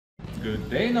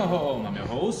Good day, no home. I'm your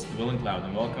host, Will and Cloud,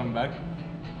 and welcome back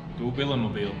to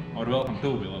Willemobile, or welcome to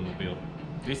Willemobile.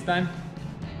 This time,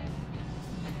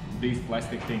 these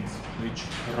plastic things which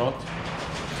rot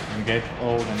and get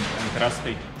old and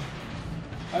crusty.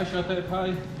 Hi Shutter,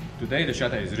 hi. Today the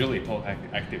Shutter is really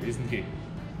active, isn't he?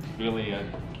 Really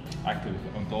active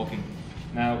on talking.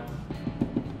 Now,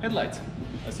 headlights,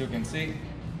 as you can see,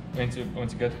 once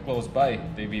you get close by,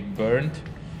 they be burned,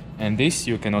 and this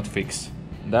you cannot fix.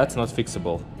 That's not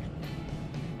fixable.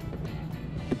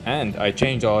 And I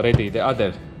changed already the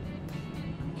other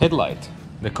headlight,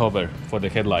 the cover for the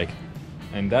headlight,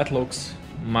 and that looks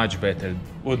much better,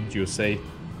 wouldn't you say?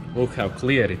 Look how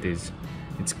clear it is.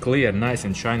 It's clear, nice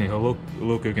and shiny. Oh,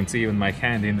 look, you can see even my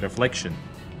hand in reflection.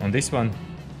 On this one,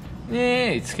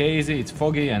 it's hazy, it's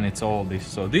foggy, and it's all this.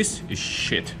 So this is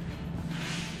shit.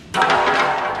 Bye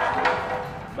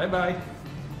bye.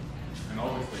 And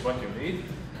obviously what you need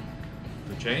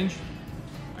to change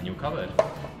a new cover.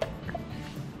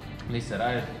 This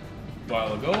arrived a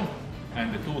while ago,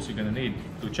 and the tools you're gonna need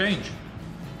to change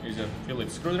is a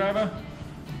Phillips screwdriver,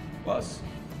 plus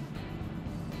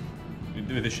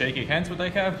with the shaky hands what I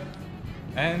have,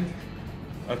 and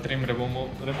a trim removal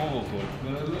tool.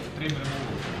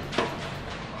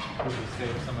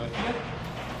 Somewhere here.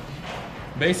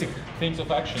 Basic things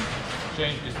of action.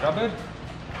 Change this rubber.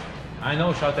 I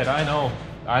know, Shutter, I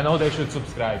know they should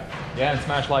subscribe. Yeah, and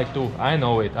smash like too. I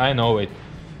know it.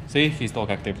 See, he's talk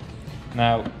active.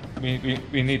 Now, we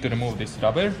need to remove this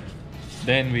rubber.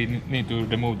 Then we need to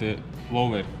remove the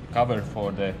lower cover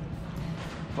for the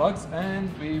plugs,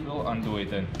 and we will undo it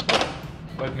then.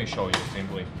 Let me show you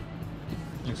simply.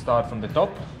 You start from the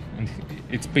top, and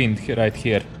it's pinned right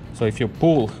here. So if you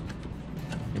pull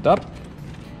it up,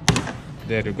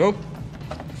 there you go.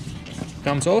 It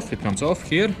comes off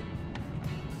here.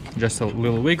 Just a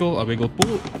little wiggle, a wiggle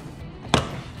pull.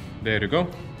 There you go.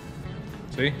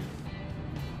 See?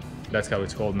 That's how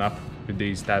it's holding up with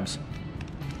these tabs.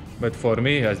 But for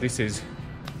me, as this is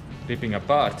ripping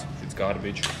apart, it's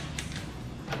garbage.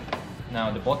 Now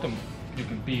the bottom you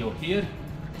can peel here.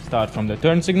 Start from the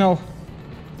turn signal.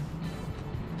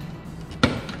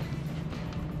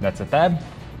 That's a tab.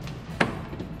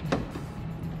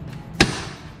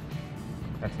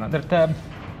 That's another tab.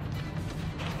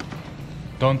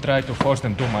 Don't try to force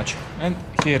them too much. And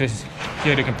here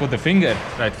you can put the finger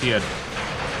right here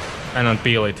and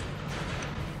unpeel it.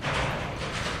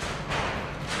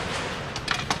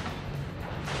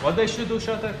 What they should do,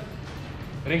 Shutter?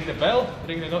 Ring the bell?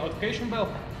 Ring the notification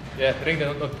bell? Yeah, ring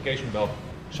the notification bell.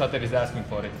 Shutter is asking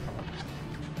for it.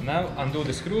 Now undo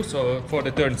the screw for the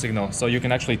turn signal, so you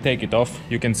can actually take it off.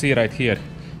 You can see right here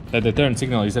that the turn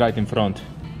signal is right in front.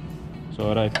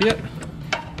 So right here,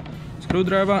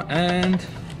 screwdriver, and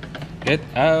get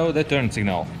out the turn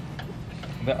signal.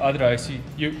 The otherwise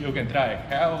you can try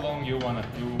how long you want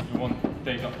to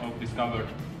take off this cover.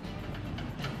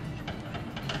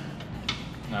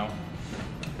 Now,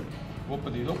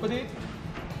 whoopity,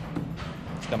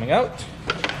 it's coming out.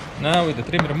 Now with the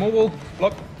trim removal,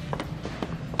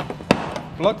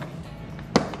 plug,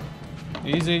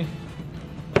 easy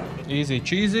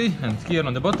cheesy, and here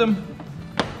on the bottom,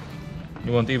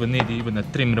 you won't even need a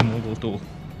trim removal tool.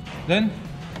 Then,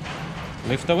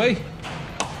 lift away,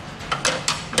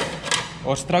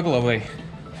 or struggle away.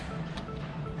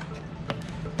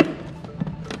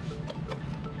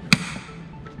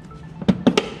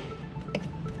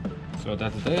 So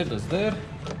that's there.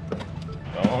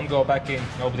 Don't go back in,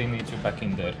 nobody needs you back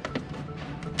in there.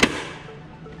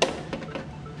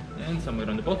 And somewhere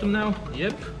on the bottom now,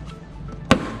 yep.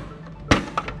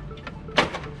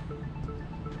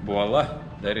 Voila,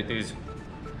 there it is.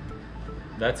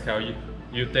 That's how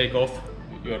you take off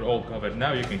your old cover.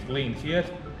 Now you can clean here,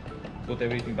 put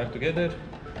everything back together.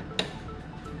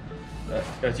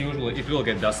 As usual, it will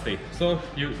get dusty. So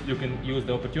you can use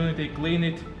the opportunity, clean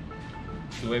it,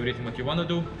 do everything what you want to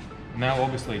do. Now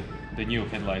obviously the new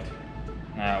headlight.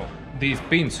 Now these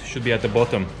pins should be at the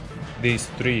bottom. These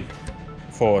 3,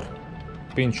 4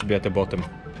 pins should be at the bottom.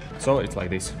 So it's like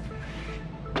this.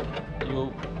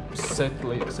 You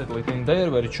settle it in there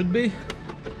where it should be.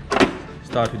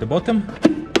 Start with the bottom.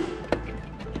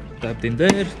 Tapped in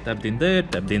there, tapped in there,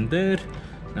 tapped in there.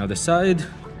 Now the side.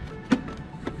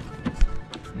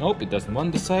 Nope, it doesn't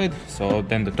want the side. So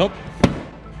then the top.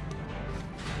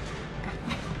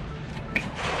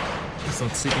 It's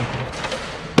not sitting.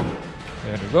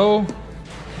 There we go.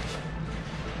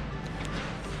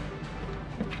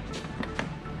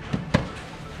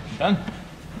 Done.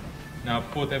 Now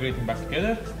put everything back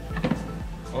together.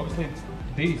 Obviously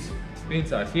these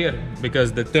pins are here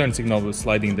because the turn signal was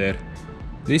sliding there.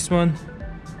 This one,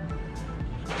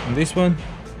 And this one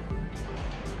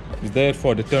is there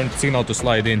for the turn signal to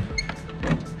slide in.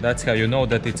 That's how you know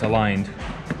that it's aligned.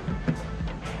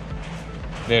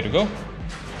 There you go.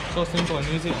 So simple and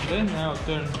easy. Then now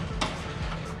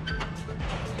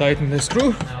tighten the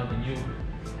screw. Now the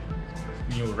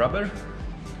new rubber.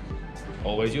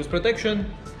 Always use protection.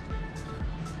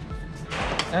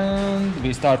 And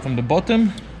we start from the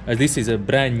bottom. As this is a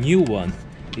brand new one,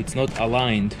 it's not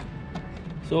aligned.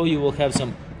 So you will have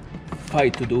some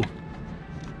fight to do.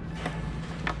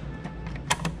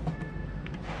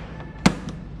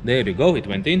 There you go, it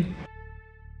went in.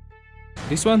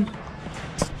 This one.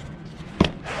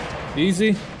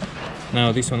 Easy.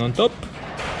 Now this one on top.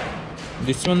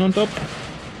 This one on top.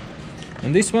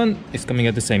 And this one is coming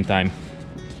at the same time.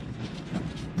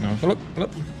 Now look,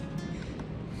 look.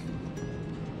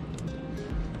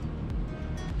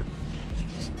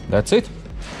 That's it.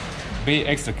 Be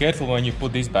extra careful when you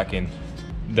put this back in,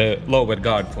 the lower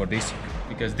guard for this,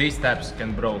 because these tabs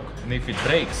can break, and if it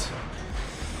breaks,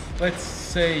 let's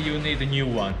say you need a new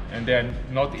one, and they're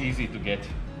not easy to get,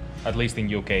 at least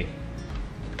in UK.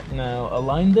 Now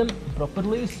align them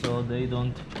properly so they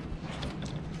don't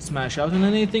smash out on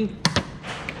anything.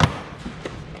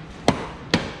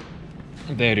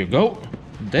 There you go.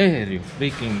 There you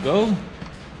freaking go.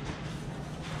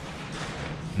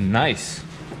 Nice.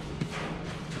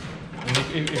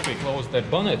 And if we close that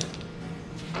bonnet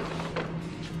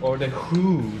or the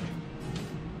hood,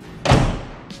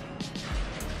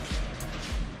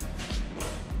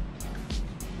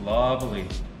 lovely.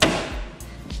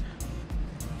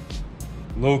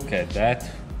 Look at that.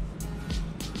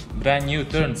 Brand new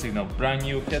turn signal, brand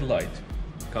new headlight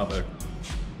cover.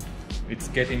 It's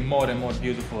getting more and more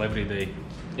beautiful every day.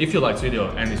 If you liked this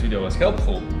video and this video was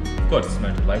helpful, of course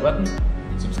smash the like button,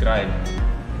 subscribe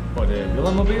for the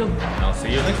Villamobile, and I'll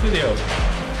see you next video.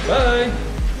 Bye!